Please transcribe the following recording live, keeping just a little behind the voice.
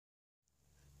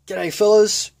G'day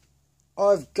fellas,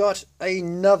 I've got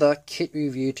another kit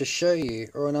review to show you,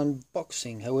 or an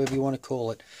unboxing, however you want to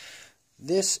call it.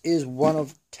 This is one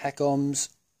of Takom's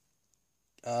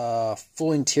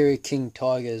full interior King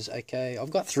Tigers. Okay, I've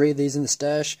got 3 of these in the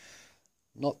stash,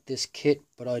 not this kit,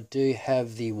 but I do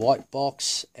have the white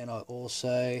box, and I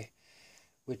also,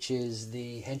 which is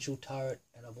the Henschel turret,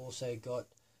 and I've also got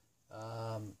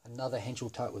another Henschel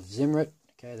turret with Zimrit.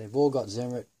 Okay, they've all got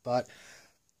Zimrit, but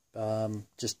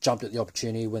just jumped at the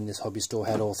opportunity when this hobby store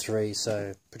had all 3,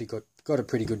 so got a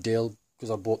pretty good deal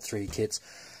because I bought 3 kits.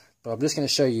 But I'm just going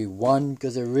to show you one,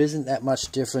 because there isn't that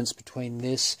much difference between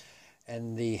this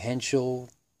and the Henschel,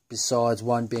 besides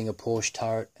one being a Porsche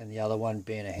turret and the other one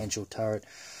being a Henschel turret.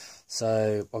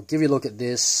 So I'll give you a look at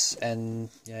this, and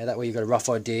that way you've got a rough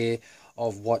idea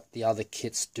of what the other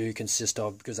kits do consist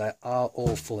of, because they are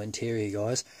all full interior,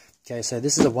 guys. Okay, so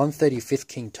this is a 135th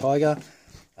King Tiger.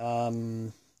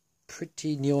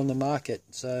 Pretty new on the market.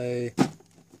 So it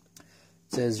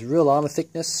says real armor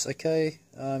thickness. Okay,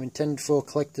 intended for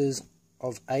collectors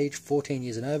of age 14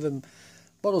 years and over.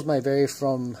 Models may vary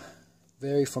from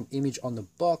image on the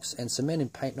box, and cement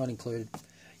and paint not included.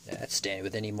 Yeah, that's standard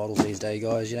with any models these days,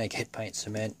 guys. You don't get paint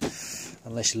cement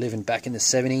unless you're living back in the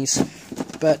 70s.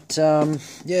 But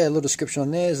yeah, a little description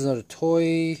on there. This is not a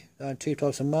toy. 2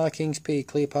 types of markings. PE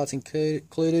clear parts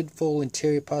included. Full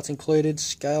interior parts included.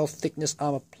 Scale, thickness,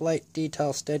 armor plate,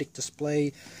 detail, static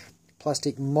display,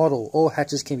 plastic model. All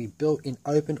hatches can be built in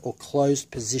open or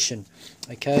closed position.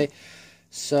 Okay,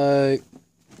 so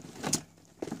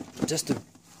just a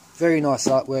very nice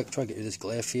artwork. Try to get rid of this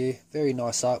glare for you. Very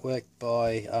nice artwork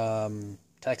by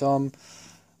Takom,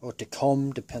 or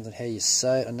Takom, depends on how you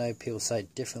say it. I know people say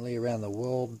it differently around the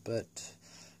world, but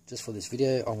just for this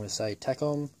video I'm going to say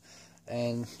Takom,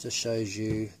 and just shows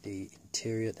you the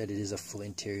interior, that it is a full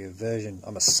interior version.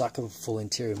 I'm a sucker for full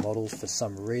interior models for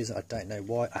some reason, I don't know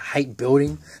why. I hate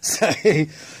building, so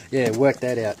yeah, work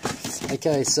that out.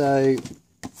 Okay, so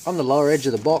on the lower edge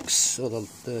of the box, or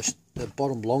the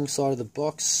bottom long side of the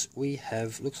box, we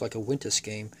have, looks like a winter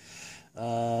scheme,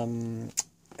 and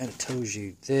it tells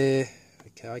you there.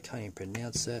 Okay, I can't even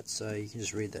pronounce that, so you can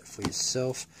just read that for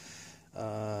yourself.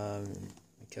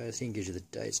 Okay, so it gives you the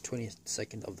dates,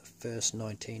 22nd of the 1st,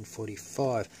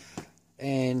 1945.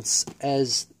 And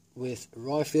as with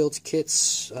Ryfield's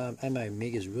kits, Ammo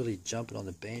MiG is really jumping on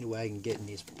the bandwagon, getting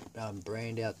his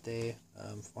brand out there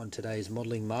on today's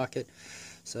modelling market.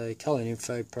 So, colour and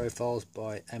info profiles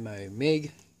by Ammo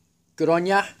MiG. Good on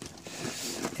ya!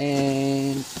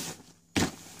 And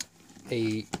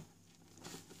the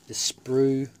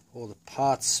sprue, or the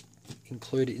parts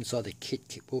included inside the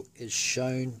kit book, is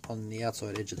shown on the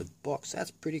outside edge of the box.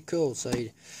 That's pretty cool. So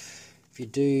if you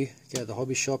do go to the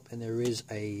hobby shop and there is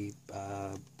a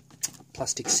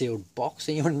plastic sealed box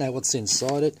and you want to know what's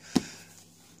inside it,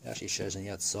 it actually shows on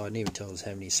the outside and even tells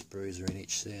how many sprues are in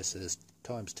each there. So there's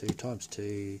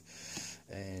 ×2,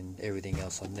 and everything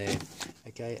else on there.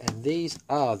 Okay, and these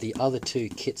are the other 2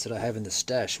 kits that I have in the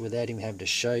stash without even having to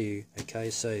show you.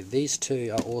 Okay, so these 2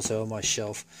 are also on my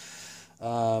shelf.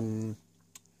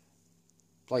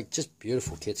 Like, just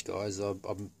beautiful kits, guys.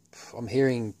 I'm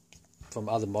hearing from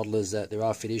other modelers that there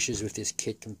are fit issues with this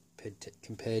kit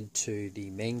compared to the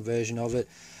Meng version of it,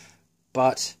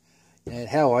 but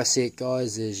how I see it,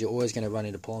 guys, is you're always going to run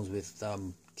into problems with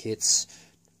kits.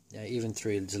 Even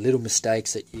through the little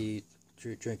mistakes that you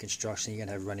during construction, you're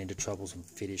going to run into troubles and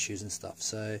fit issues and stuff.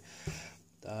 So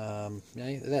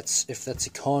if that's a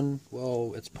con,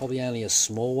 well, it's probably only a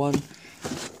small one,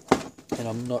 and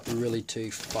I'm not really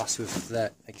too fussed with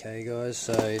that. Okay, guys,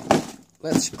 so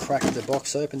let's crack the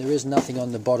box open. There is nothing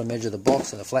on the bottom edge of the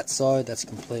box on the flat side. That's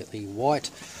completely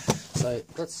white. So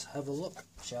let's have a look,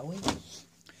 shall we?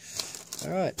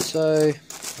 Alright, so I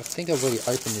think I've already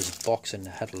opened this box and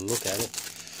had a look at it.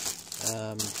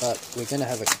 But we're going to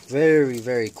have a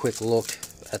very quick look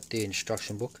at the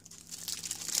instruction book.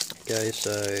 Okay,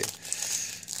 so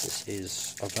this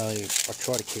is, I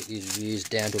try to keep these reviews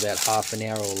down to about half an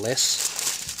hour or less.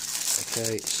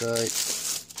 Okay, so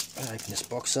I open this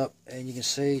box up and you can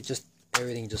see just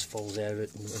everything just falls out of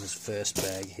it in this first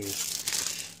bag here.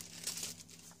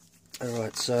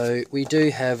 Alright, so we do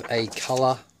have a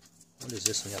colour. What is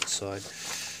this on the other side?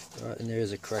 Alright, and there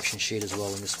is a correction sheet as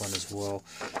well in this one as well.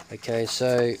 Okay,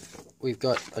 so we've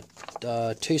got a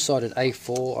 2-sided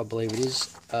A4, I believe it is,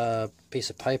 piece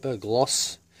of paper,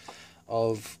 gloss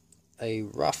of a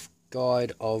rough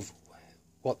guide of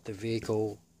what the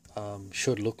vehicle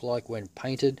should look like when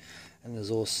painted, and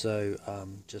there's also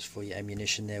just for your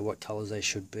ammunition there, what colours they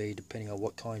should be depending on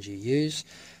what kinds you use.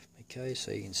 Okay,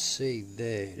 so you can see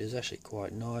there, it is actually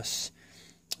quite nice.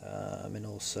 And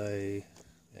also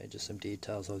Okay, just some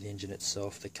details of the engine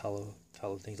itself, the color,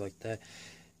 things like that.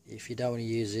 If you don't want to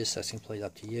use this, that's completely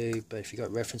up to you, but if you've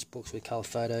got reference books with color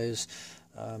photos,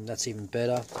 that's even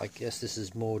better. I guess this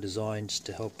is more designed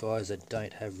to help guys that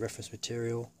don't have reference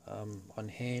material on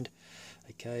hand.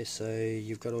 Okay, so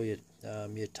you've got all your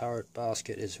turret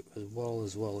basket as well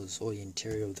as all the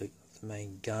interior of the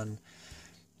main gun.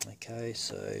 Okay,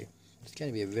 so it's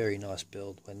going to be a very nice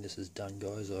build when this is done,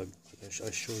 guys. I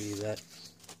assure you that.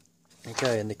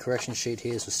 Okay, and the correction sheet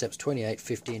here is for steps 28,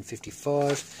 50 and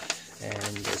 55,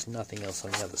 and there's nothing else on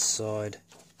the other side.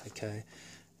 Okay,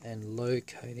 and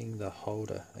locating the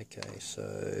holder. Okay,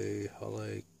 so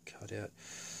hollow cutout.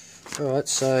 Alright,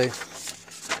 so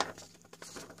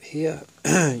here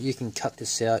you can cut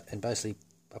this out and basically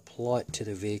apply it to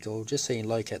the vehicle just so you can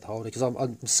locate the holder, because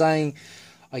I'm saying,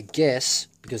 I guess,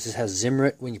 because this has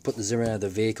Zimrit, when you put the Zimrit out of the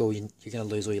vehicle, you're going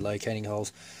to lose all your locating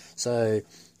holes. So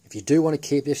if you do want to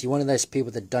keep this, if you're one of those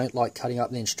people that don't like cutting up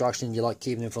the instructions, you like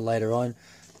keeping them for later on,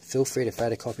 feel free to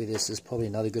photocopy this. Is probably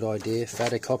another good idea.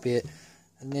 Photocopy it,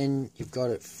 and then you've got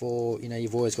it for,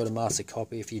 you've always got a master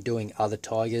copy. If you're doing other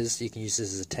Tigers, you can use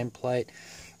this as a template.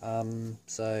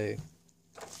 So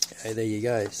there you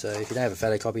go. So if you don't have a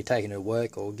photocopy, take it to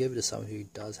work or give it to someone who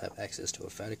does have access to a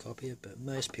photocopier, but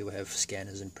most people have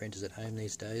scanners and printers at home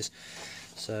these days.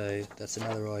 So that's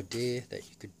another idea that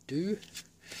you could do.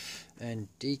 And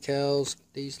decals,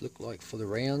 these look like for the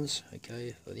rounds,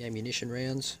 okay, for the ammunition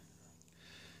rounds.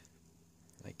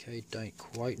 Okay, don't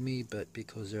quote me, but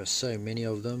because there are so many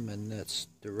of them, and that's,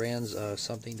 the rounds are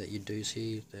something that you do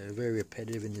see. They're very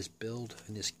repetitive in this build,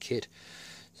 in this kit,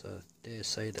 so I dare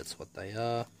say that's what they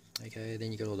are. Okay,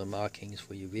 then you got all the markings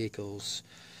for your vehicles,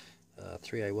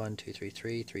 3A1,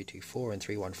 233, 324 and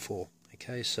 314.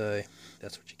 Okay, so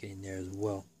that's what you get in there as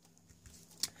well.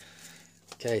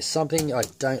 Okay, something I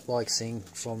don't like seeing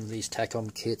from these Takom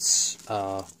kits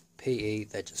are PE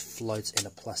that just floats in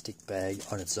a plastic bag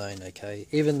on its own, okay,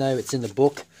 even though it's in the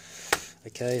book.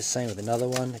 Okay, same with another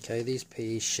one. Okay, these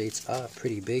PE sheets are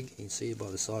pretty big, you can see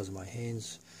by the size of my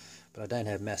hands, but I don't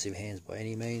have massive hands by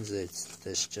any means.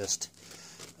 There's just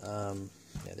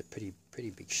they're pretty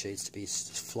big sheets to be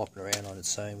just flopping around on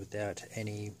its own without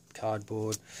any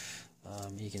cardboard.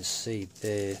 You can see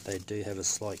there they do have a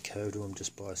slight curve to them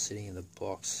just by sitting in the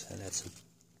box, and that's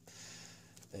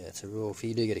a real, if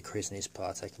you do get a crease in these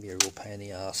parts, that can be a real pain in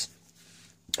the ass.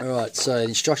 Alright, so the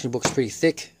instruction book's pretty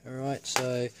thick. Alright,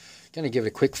 so going to give it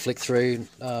a quick flick through,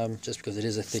 just because it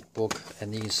is a thick book,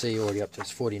 and you can see already up to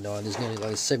 49. There's nearly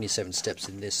like 77 steps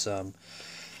in this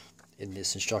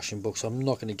instruction book, so I'm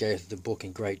not going to go through the book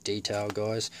in great detail,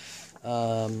 guys.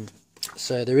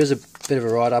 So there is a bit of a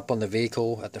write-up on the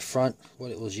vehicle at the front, what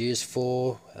it was used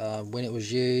for, when it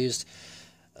was used,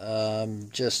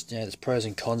 just, there's pros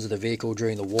and cons of the vehicle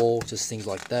during the war, just things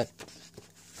like that.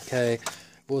 Okay,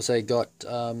 we've also got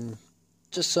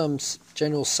just some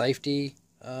general safety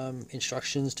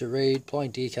instructions to read,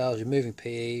 applying decals, removing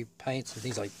PE, paints and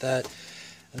things like that.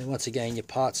 And then once again, your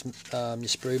parts, your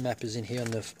sprue map is in here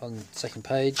on the second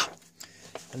page.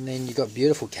 And then you've got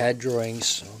beautiful CAD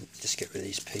drawings. I'll just get rid of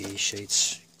these PE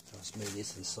sheets. I'll just move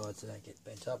these to the side so they don't get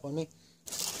bent up on me.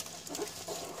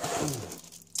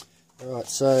 Alright,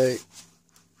 so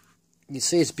you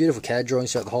see it's beautiful CAD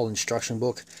drawings throughout the whole instruction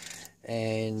book,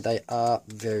 and they are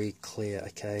very clear,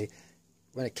 okay.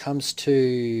 When it comes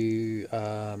to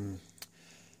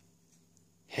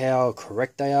how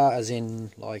correct they are, as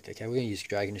in, like, okay, we're going to use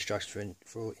dragon instructions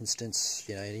for instance,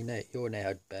 you all know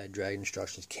how bad dragon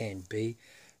instructions can be,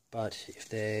 but if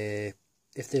they're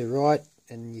right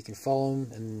and you can follow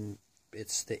them and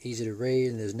they're easy to read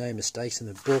and there's no mistakes in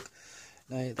the book,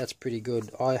 no, that's pretty good.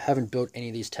 I haven't built any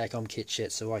of these Takom kits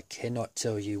yet, so I cannot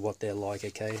tell you what they're like,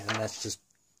 okay, and that's just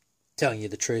telling you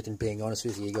the truth and being honest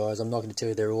with you guys. I'm not going to tell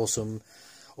you they're awesome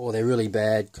or they're really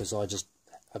bad, because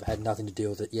I've had nothing to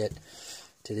deal with it yet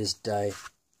to this day.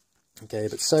 Okay,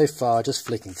 but so far, just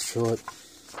flicking through it,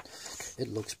 it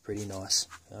looks pretty nice.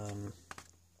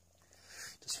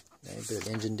 Just a bit of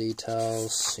engine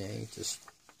details,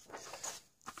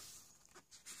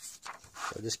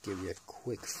 I'll just give you a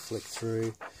quick flick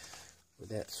through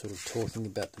without sort of talking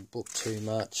about the book too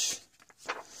much.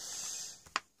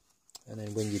 And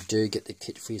then when you do get the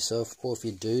kit for yourself, or if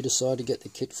you do decide to get the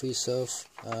kit for yourself,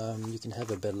 you can have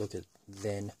a better look at it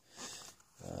then.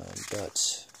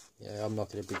 But yeah, I'm not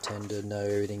going to pretend to know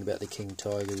everything about the King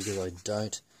Tiger, because I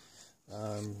don't.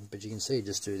 But you can see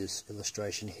just through this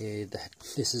illustration here that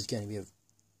this is going to be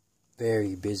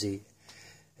very busy,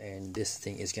 and this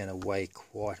thing is going to weigh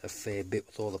quite a fair bit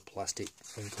with all the plastic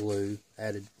and glue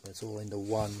added. It's all into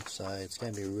one, so it's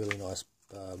going to be a really nice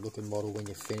looking model when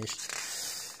you're finished.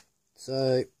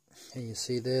 So And you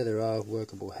see there are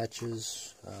workable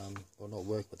hatches, well not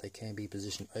work, but they can be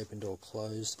positioned opened or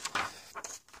closed.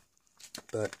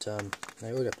 But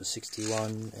they all up to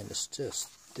 61, and it's just,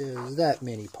 there's that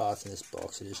many parts in this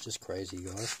box, it is just crazy,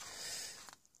 guys.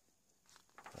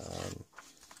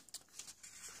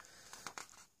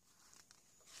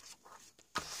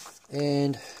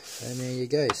 And there you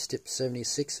go, step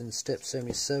 76 and step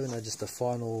 77 are just the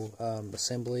final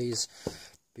assemblies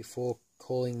before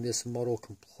calling this model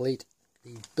completely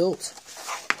built.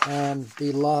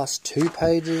 The last 2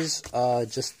 pages are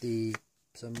just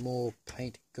some more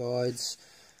paint guides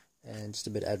and just a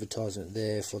bit of advertisement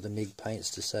there for the MIG paints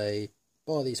to say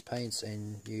buy these paints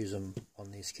and use them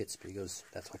on these kits because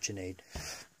that's what you need.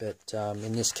 But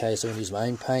in this case I'm going to use my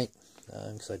own paint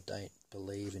because I don't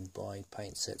believe in buying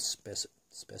paint sets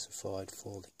specified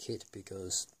for the kit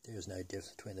because there is no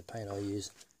difference between the paint I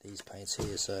use, these paints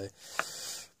here. So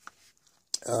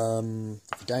if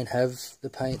you don't have the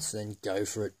paints, then go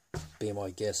for it, be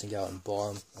my guest and go out and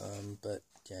buy them. But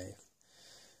yeah,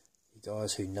 you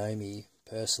guys who know me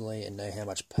personally and know how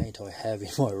much paint I have in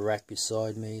my rack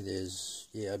beside me,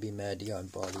 I'd be mad to go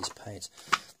and buy these paints.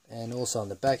 And also on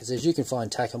the back it says you can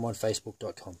find Takom on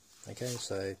Facebook.com. Okay,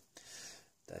 so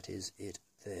that is it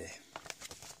there.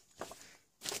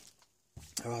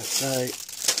 Alright, so you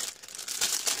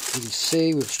can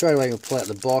see we've straight away, we'll pull out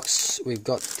the box. We've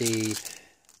got the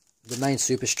main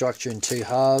superstructure in 2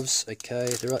 halves. Okay,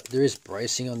 there is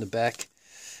bracing on the back.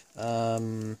 I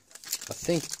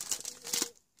think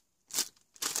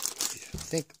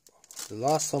the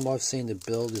last time I've seen the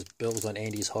build is built on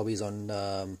Andy's Hobbies on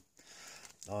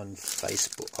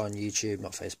Facebook, on YouTube,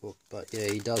 not Facebook, but yeah,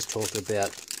 he does talk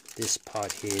about this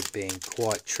part here being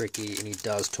quite tricky, and he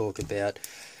does talk about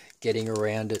getting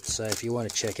around it. So if you want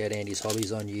to check out Andy's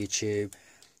Hobbies on YouTube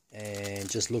and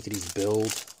just look at his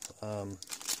build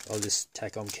of this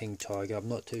Takom King Tiger, I'm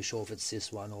not too sure if it's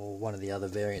this one or one of the other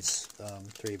variants,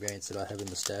 3 variants that I have in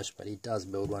the stash, but he does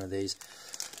build one of these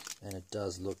and it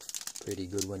does look pretty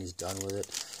good when he's done with it.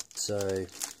 So,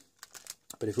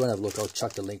 but if you want to have a look, I'll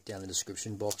chuck the link down in the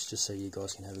description box just so you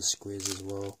guys can have a squiz as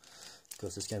well,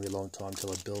 because it's going to be a long time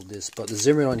till I build this. But the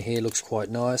zimmering on here looks quite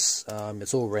nice.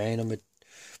 It's all random.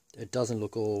 It doesn't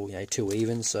look all too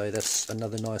even, so that's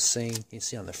another nice thing. You can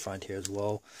see on the front here as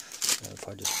well. If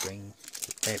I just bring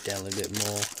the amp down a little bit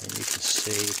more, and you can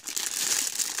see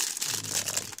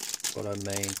what I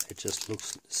mean. It just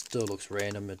still looks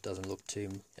random. It doesn't look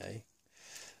too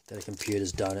that a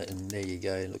computer's done it, and there you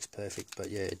go, it looks perfect. But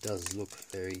yeah, it does look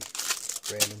very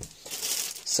random.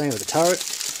 Same with the turret.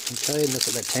 Okay, and that's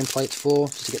what that template's for,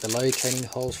 just to get the locating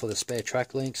holes for the spare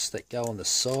track links that go on the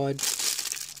side.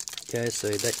 Okay, so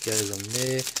that goes on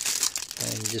there,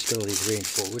 and you just got all these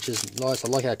reinforced, which is nice. I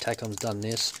like how Takom's done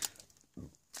this.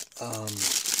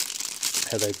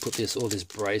 How they put all this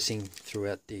bracing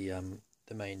throughout the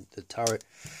turret,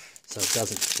 so it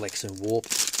doesn't flex and warp.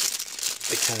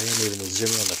 Okay, and even the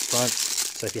zimmer on the front.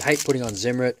 So if you hate putting on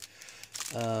zimmer,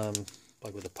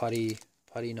 like with a putty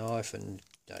knife and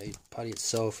putty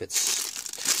itself,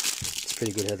 it's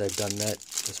pretty good how they've done that.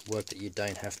 It's work that you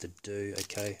don't have to do.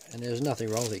 Okay, and there's nothing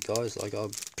wrong with it, guys. Like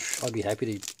I'd be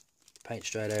happy to paint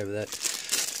straight over that.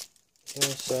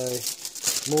 Okay, so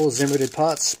more zimmered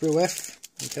parts, sprue F.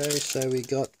 Okay, so we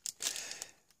got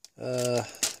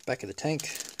back of the tank.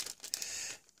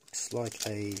 Looks like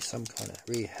some kind of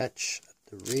rear hatch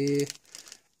at the rear.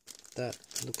 That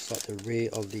looks like the rear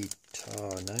of the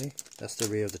no, that's the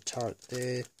rear of the turret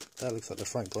there. That looks like the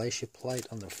front glacier plate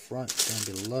on the front down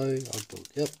below.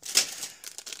 Yep.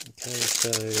 Okay,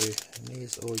 so and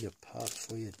here's all your parts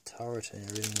for your turret and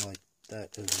everything like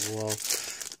that as well.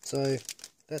 So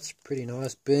that's pretty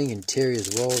nice. Being interior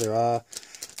as well, there are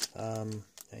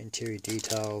interior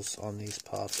details on these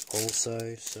parts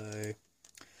also, so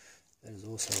that is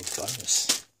also a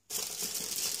bonus.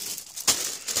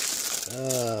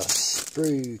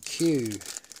 Sprue Q.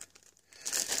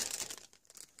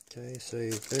 Okay, so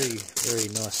very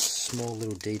nice small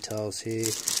little details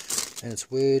here, and it's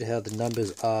weird how the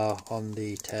numbers are on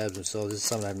the tabs themselves. This is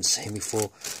something I haven't seen before.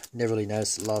 Never really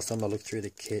noticed it last time I looked through the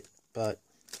kit, but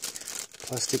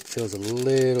plastic feels a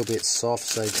little bit soft,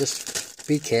 so just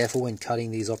be careful when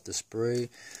cutting these off the sprue,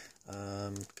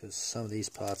 because some of these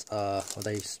parts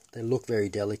they look very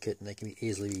delicate and they can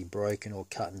easily be broken or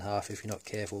cut in half if you're not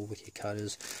careful with your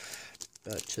cutters.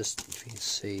 But just if you can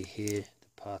see here,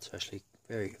 the parts are actually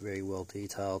very well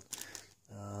detailed,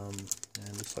 and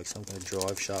it looks like some kind of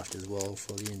drive shaft as well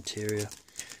for the interior.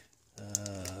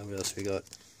 What else we got?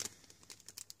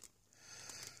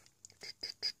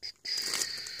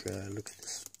 Look at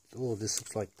this. All of this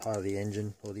looks like part of the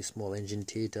engine, all these small engine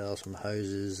details from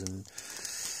hoses and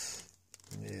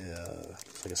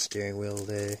looks like a steering wheel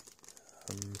there.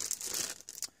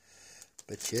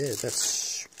 But yeah,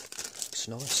 looks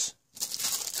nice.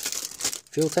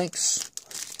 Fuel tanks,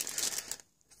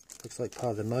 looks like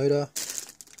part of the motor.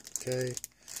 Okay,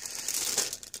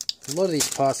 a lot of these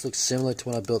parts look similar to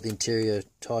when I built the interior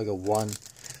Tiger 1.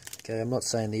 Okay, I'm not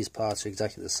saying these parts are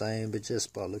exactly the same, but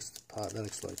just by the looks of the part, that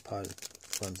looks like part of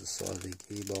runs the side of the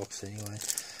gearbox anyway.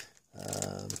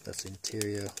 That's the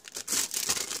interior.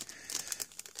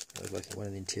 Looks like one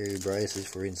of the interior braces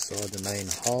for inside the main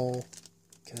hull.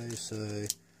 Okay, so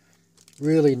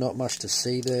really not much to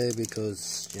see there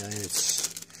because, you know, it's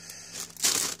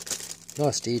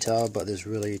nice detail, but there's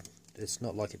really, it's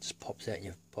not like it just pops out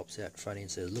in front and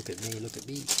says, look at me, look at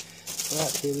me.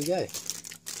 Right, here we go.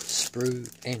 Sprue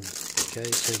end.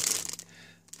 Okay, so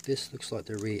this looks like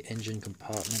the rear engine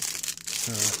compartment.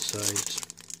 Alright, so it's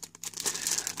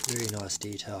very nice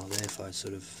detail there. If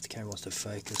the camera wants to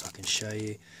focus, I can show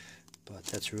you. But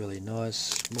that's really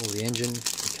nice. More of the engine.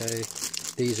 Okay,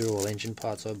 these are all engine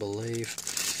parts, I believe.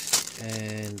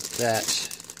 And that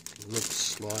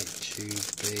looks like to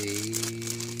be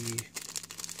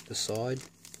the side,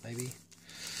 maybe.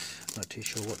 Not too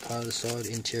sure what part of the side,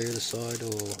 interior of the side,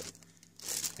 or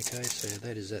okay, so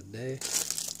that is that there.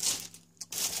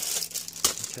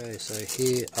 Okay, so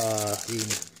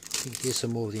here's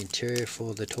some more of the interior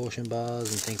for the torsion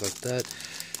bars and things like that.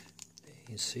 You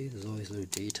can see there's all these little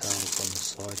details on the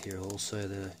side here also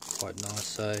that are quite nice.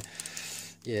 So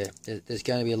yeah, there's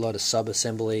going to be a lot of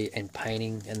sub-assembly and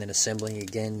painting and then assembling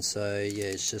again. So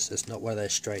yeah, it's not one of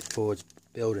those straightforward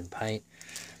build and paint.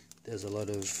 There's a lot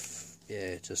of,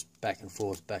 yeah, just back and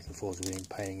forth between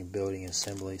painting and building and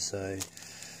assembly. So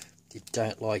if you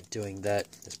don't like doing that,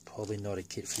 it's probably not a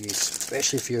kit for you,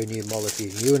 especially if you're a new model. If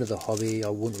you're new into the hobby, I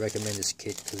wouldn't recommend this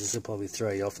kit because this will probably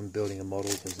throw you off from building a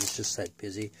model because it's just that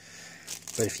busy.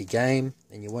 But if you game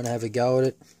and you want to have a go at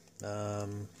it,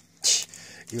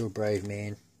 you're a brave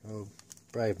man, or a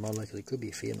brave modeler, because it could be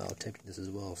a female attempting this as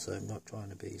well, so I'm not trying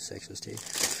to be sexist here.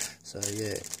 So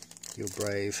yeah, you're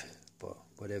brave, but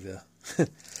whatever,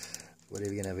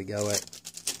 whatever you're going to have a go at.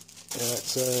 Alright,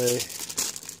 so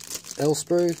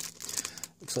L-sprue,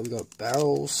 looks like we've got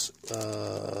barrels,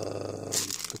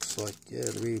 looks like, yeah,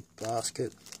 the rear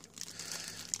basket,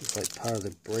 looks like part of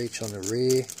the breech on the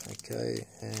rear, okay,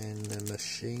 and the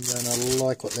machine gun. I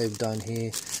like what they've done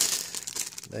here.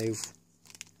 They've,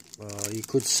 you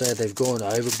could say they've gone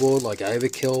overboard, like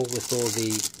overkill, with all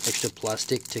the extra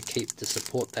plastic to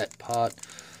support that part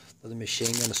of the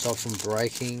machine gun aside from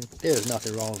braking. There is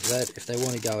nothing wrong with that. If they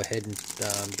want to go ahead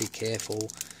and be careful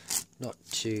not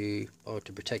to, or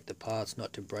to protect the parts,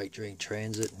 not to break during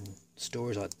transit and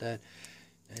storage like that,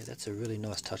 yeah, that's a really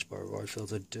nice touch by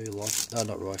Riffields. I do like,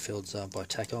 not Riffields, by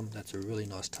Takom. That's a really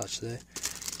nice touch there.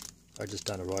 I just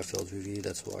done a Riffields review,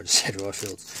 that's why I just said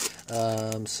Riffields.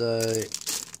 So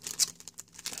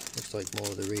looks like more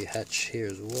of the rear hatch here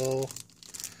as well.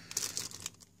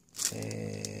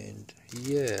 And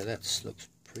yeah, that looks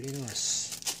pretty nice.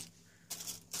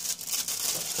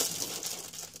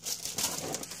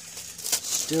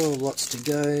 Still lots to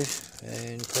go,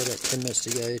 and probably about 10 minutes to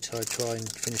go till I try and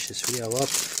finish this video up.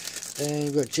 And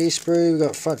we've got G-sprue, we've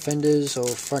got front fenders or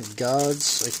front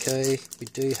guards. Okay, we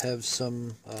do have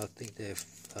some, I think they're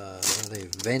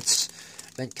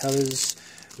vent covers.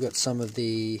 We've got some of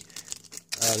the,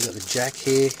 we've got the jack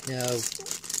here. Now,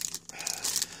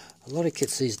 a lot of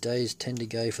kits these days tend to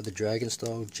go for the Dragon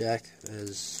style jack,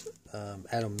 as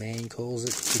Adam Man calls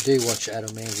it. If you do watch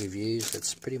Adam Man's reviews,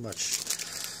 that's pretty much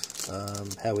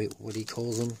what he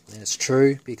calls them, and it's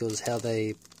true, because how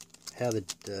the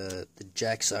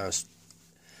jacks are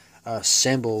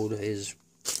assembled is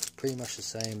pretty much the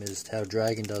same as how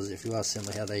Dragon does it. If you ask them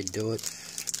how they do it,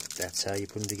 that's how you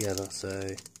put them together.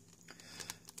 So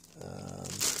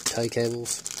toe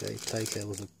cables, okay, toe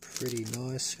cables are pretty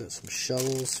nice. Got some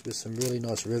shovels with some really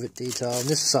nice rivet detail, and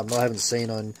this is something I haven't seen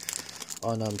on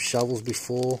shovels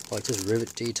before, like just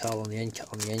rivet detail on the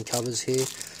end covers here.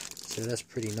 So that's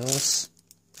pretty nice.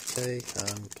 Okay,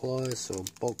 pliers or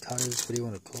bolt cutters, what do you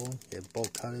want to call them? Yeah,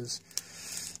 bolt cutters.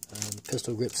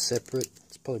 Pistol grips separate.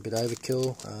 It's probably a bit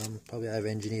overkill. Probably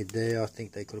over-engineered there. I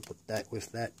think they could have put that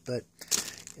with that, but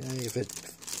you know, it's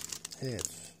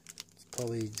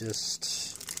probably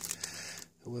just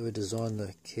whoever designed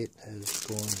the kit has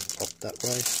gone off that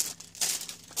way.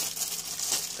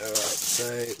 Alright,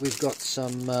 so we've got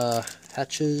some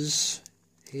hatches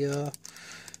here.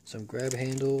 Some grab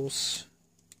handles,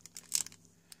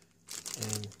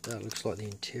 and that looks like the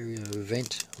interior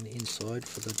vent on the inside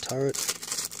for the turret.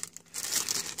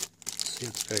 See,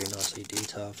 it's very nicely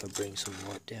detailed. If I bring some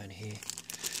light down here,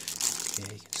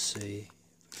 yeah, you can see,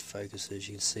 focuses,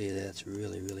 you can see there, it's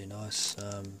really nice.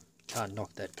 Can't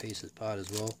knock that piece apart as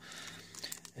well.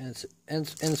 And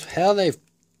it's how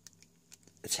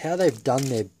they've done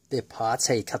their parts,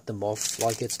 how you cut them off.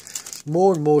 Like, it's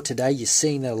more and more today, you're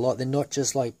seeing that a lot. They're not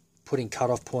just like putting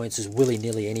cut-off points as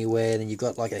willy-nilly anywhere. Then you've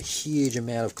got like a huge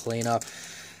amount of cleanup,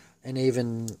 and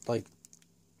even like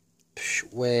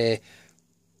where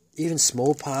even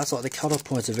small parts, like the cut-off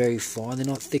points are very fine. They're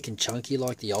not thick and chunky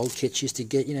like the old kits used to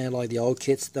get. You know, like the old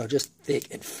kits, they're just thick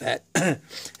and fat,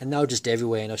 and they were just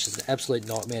everywhere. And it's just an absolute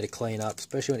nightmare to clean up,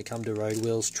 especially when it comes to road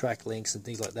wheels, track links, and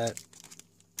things like that.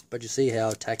 But you see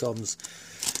how Takom's,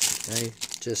 you know,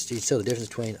 just you tell the difference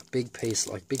between a big piece,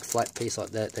 like big flat piece like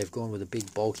that. They've gone with a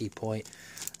big bulky point,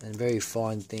 and very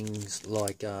fine things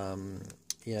like you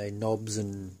know, knobs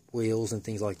and wheels and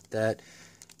things like that.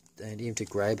 And even to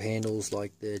grab handles,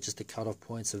 like just the cut-off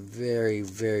points are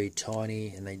very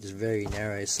tiny, and they're just very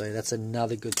narrow. So that's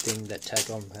another good thing that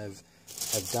Takom have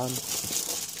done.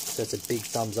 So that's a big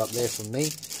thumbs up there from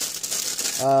me.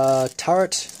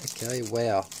 Turret, okay,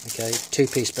 wow, okay,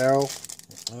 2-piece barrel,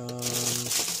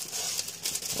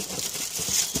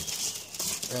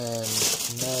 and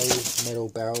no metal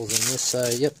barrels in this. So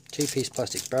yep, 2-piece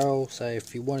plastic barrel. So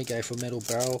if you want to go for a metal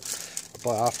barrel,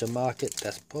 buy aftermarket,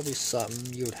 that's probably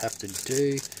something you would have to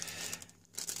do.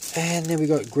 And then we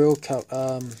got grill cup,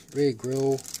 rear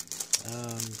grill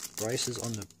braces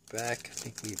on the back. I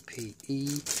think we PE,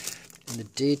 and the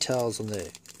details on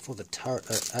the for the turret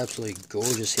are absolutely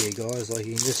gorgeous here, guys. Like,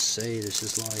 you can just see this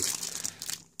is like,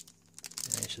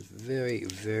 yeah, it's just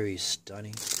very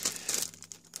stunning.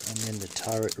 And then the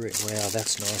turret, wow,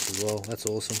 that's nice as well. That's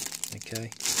awesome.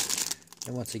 Okay.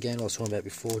 And once again, what I was talking about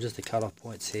before, just the cut-off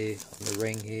points here on the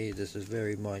ring here. This is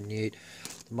very minute.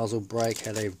 The muzzle brake,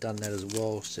 how they've done that as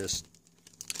well, it's just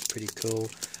pretty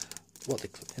cool.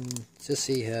 And just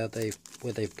see how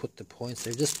where they've put the points.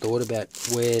 They've just thought about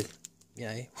where, you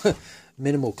know,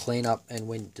 minimal cleanup, and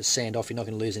when to sand off, you're not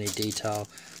going to lose any detail.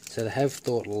 So they have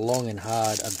thought long and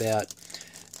hard about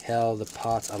how the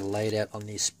parts are laid out on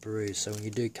these sprues. So when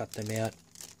you do cut them out,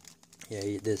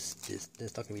 yeah, there's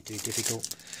not going to be too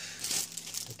difficult.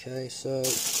 Okay, so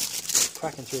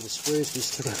cracking through the screws, we've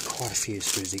still got quite a few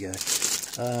screws to go.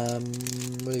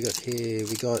 What do we got here?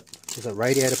 We've got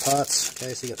radiator parts.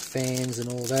 Okay, so you got fans and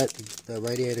all that, the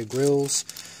radiator grills.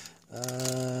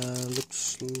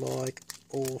 Looks like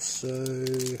also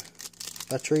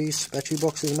battery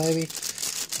boxes maybe.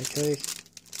 Okay,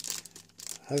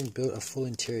 I haven't built a full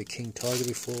interior King Tiger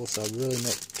before, so I'm really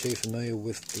not too familiar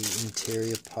with the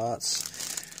interior parts.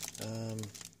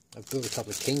 I've built a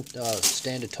couple of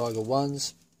standard Tiger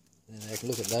 1s, and I can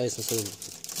look at those and sort of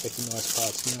recognise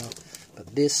parts now.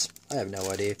 But this, I have no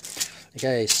idea.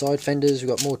 Okay, side fenders, we've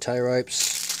got more tow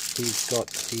ropes. We've got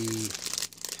the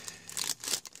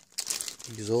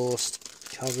exhaust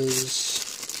covers,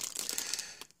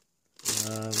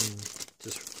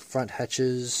 just front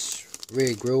hatches,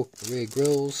 rear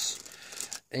grills,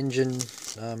 engine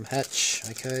hatch,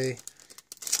 okay,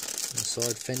 and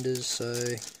side fenders. So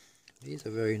these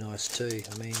are very nice too.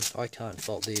 I mean, I can't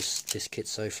fault this kit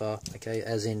so far. Okay,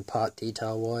 as in part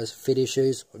detail wise, fit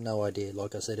issues, no idea.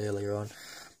 Like I said earlier on,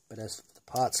 but as the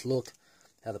parts look,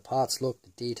 how the parts look, the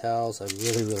details are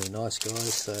really nice,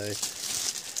 guys. So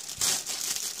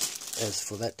as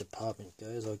for that department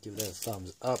goes, I'll give that a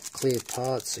thumbs up. Clear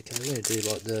parts. Okay, we're going to do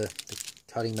like the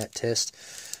cutting mat test.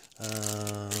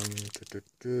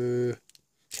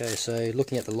 Okay, so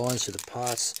looking at the lines to the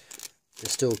parts, they're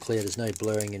still clear, there's no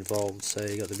blurring involved. So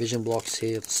you got the vision blocks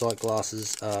here, the sight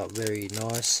glasses are very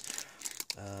nice,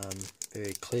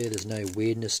 very clear, there's no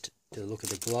weirdness to the look of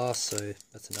the glass. So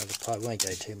that's another part, we won't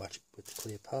go too much with the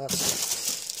clear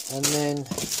parts. And then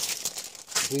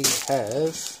we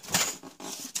have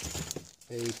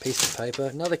a piece of paper,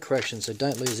 another correction, so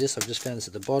don't lose this, I've just found this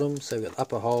at the bottom. So we've got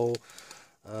upper hole,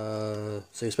 so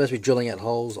you're supposed to be drilling out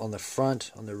holes on the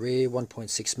front, on the rear,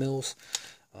 1.6 mils.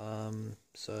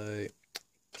 So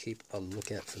keep a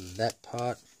lookout for that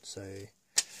part. So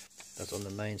that's on the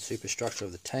main superstructure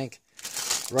of the tank.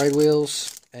 Road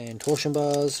wheels and torsion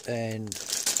bars and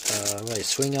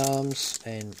swing arms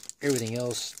and everything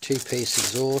else. 2-piece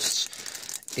exhausts.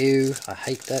 Ew, I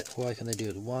hate that. Why can they do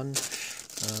it with one?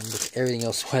 Look at everything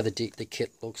else, the way the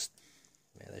kit looks.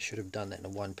 Yeah, they should have done that in a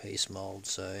 1-piece mould.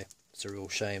 So it's a real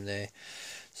shame there.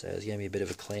 So there's going to be a bit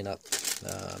of a cleanup.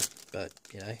 But,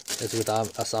 you know, as with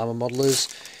us armour modelers,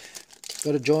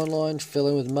 got a join line, fill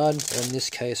in with mud, or in this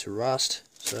case rust.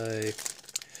 So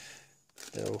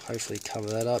they'll hopefully cover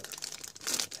that up.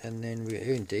 And then we're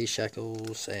doing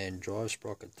D-shackles and drive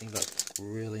sprocket, things like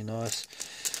really nice.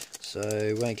 So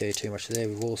we won't go too much there.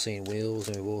 We've all seen wheels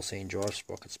and we've all seen drive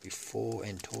sprockets before,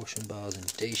 and torsion bars and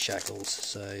D-shackles.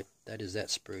 So that is that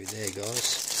sprue there,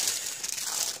 guys.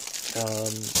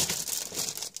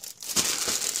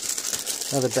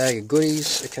 Another bag of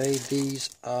goodies. Okay,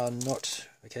 these are not,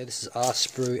 okay, this is R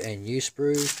sprue and U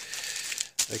sprue.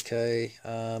 Okay,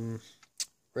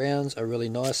 rounds are really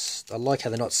nice. I like how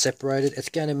they're not separated. It's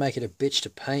going to make it a bitch to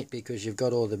paint because you've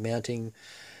got all the mounting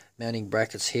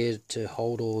brackets here to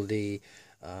hold all the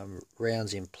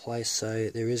rounds in place. So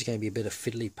there is going to be a bit of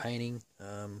fiddly painting.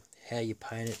 How you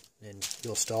paint it and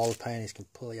your style of painting is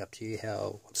completely up to you.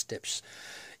 What steps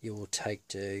you will take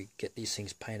to get these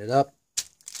things painted up.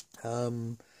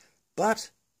 But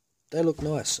they look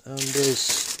nice.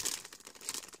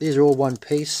 These are all one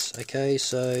piece, okay,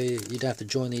 so you don't have to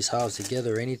join these halves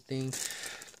together or anything,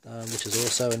 which is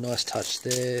also a nice touch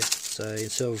there. So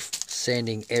instead of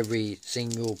sanding every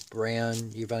single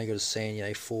brown, you've only got to sand, you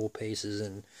know, 4 pieces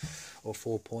or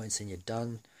 4 points and you're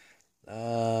done.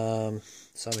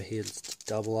 Some of here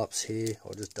double ups here,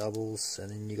 or just doubles, and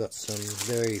then you got some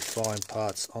very fine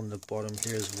parts on the bottom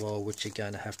here as well, which you're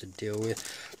going to have to deal with.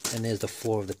 And there's the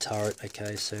floor of the turret.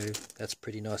 Okay, so that's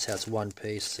pretty nice how it's one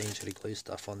piece. Seems to glue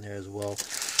stuff on there as well. Alright,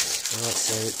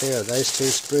 so there are those 2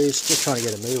 sprues. Just trying to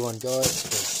get a move on, guys,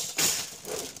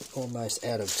 because almost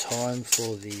out of time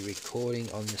for the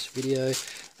recording on this video.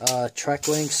 Track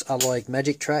links are like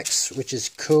magic tracks, which is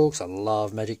cool because I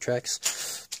love magic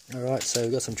tracks. Alright, so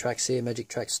we've got some tracks here, magic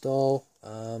track style.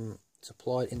 It's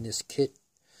applied in this kit.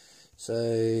 So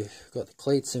we've got the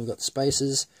cleats and we've got the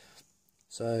spacers.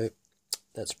 So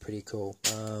that's pretty cool.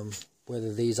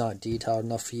 Whether these aren't detailed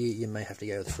enough for you, you may have to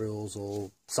go with frills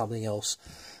or something else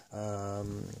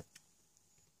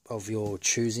of your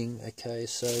choosing. Okay,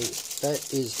 so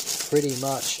that is pretty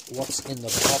much what's in the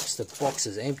box. The box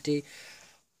is empty.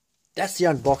 That's the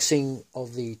unboxing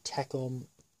of the Takom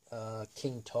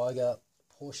King Tiger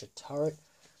Porsche turret.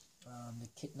 The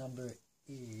kit number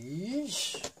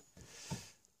is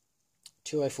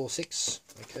 2046.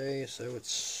 Okay, so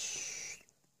it's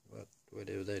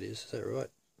whatever that is. Is that right?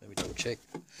 Let me double check.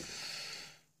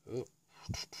 Oh,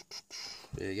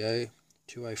 there you go.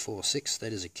 2046.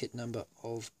 That is a kit number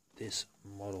of this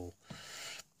model.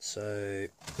 So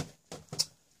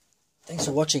thanks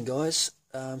for watching, guys.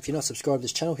 If you're not subscribed to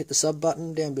this channel, hit the sub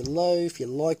button down below. If you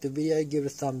liked the video, give it a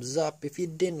thumbs up. If you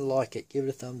didn't like it, give it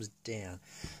a thumbs down.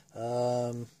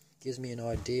 Gives me an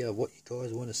idea of what you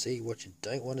guys want to see, what you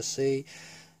don't want to see.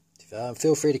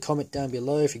 Feel free to comment down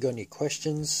below if you've got any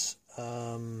questions.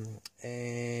 And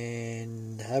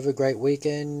have a great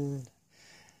weekend.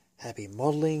 Happy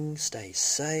modeling. Stay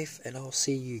safe. And I'll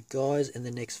see you guys in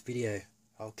the next video.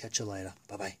 I'll catch you later.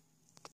 Bye-bye.